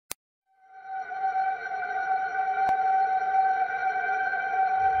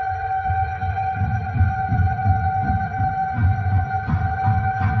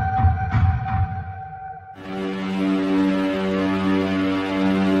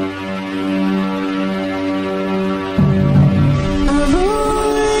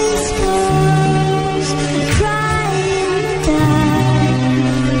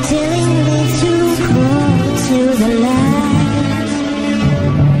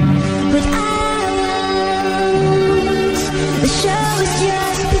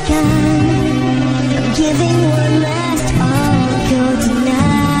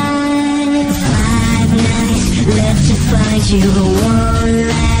you one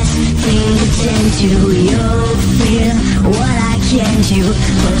last thing to tend to. You'll feel what I can do,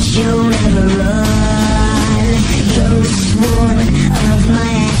 but you'll never run. You're sworn of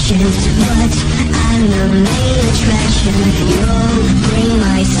my actions, but I'm the main attraction. You'll bring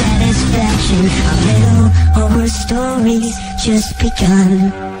my satisfaction. Our little horror story's just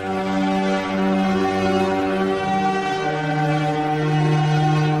begun.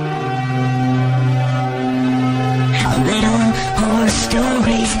 Our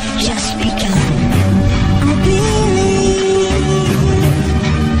story's just begun. I believe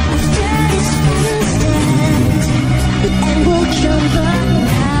after this instant, the end will come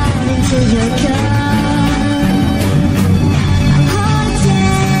around into your gun. I'm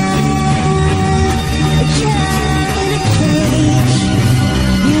haunted, in a cage,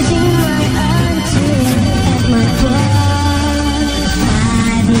 using my undoing as my blood.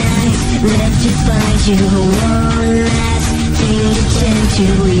 5 nights left to find you. One last thing to tend to.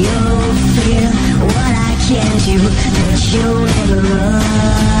 You'll feel what I can do, but you'll never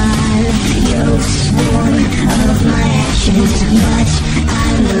run. You're sworn of my actions, but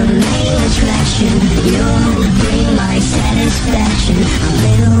I'm the main attraction. You'll bring my satisfaction. Our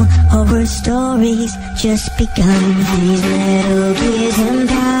little horror story's just begun. These little gears and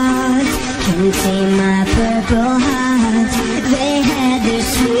parts contain my purple heart. They had their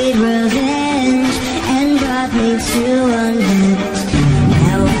sweet revenge and brought me to unrest.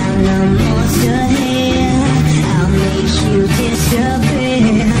 Now I'm the monster here. I'll make you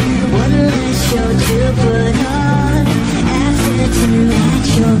disappear. One last show to put on. After tonight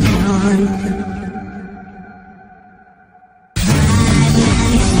you're gone. 5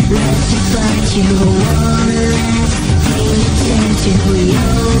 nights left to find you. One last thing to tend to.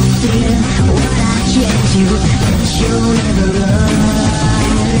 You'll feel what I can do, but you'll never run.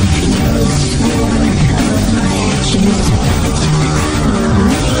 You're sworn of my actions, but I'm the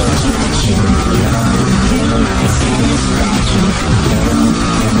main attraction. You'll bring my satisfaction.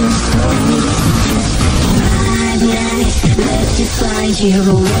 Little stories, just 5 nights left to find you.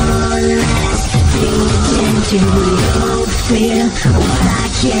 One last thing to tend to. You'll feel what I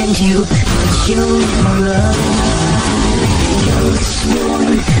can do, but you'll never run. You're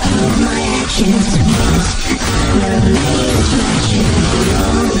sworn of my actions, but I'm the main attraction.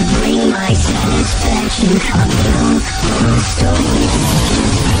 You'll bring my satisfaction.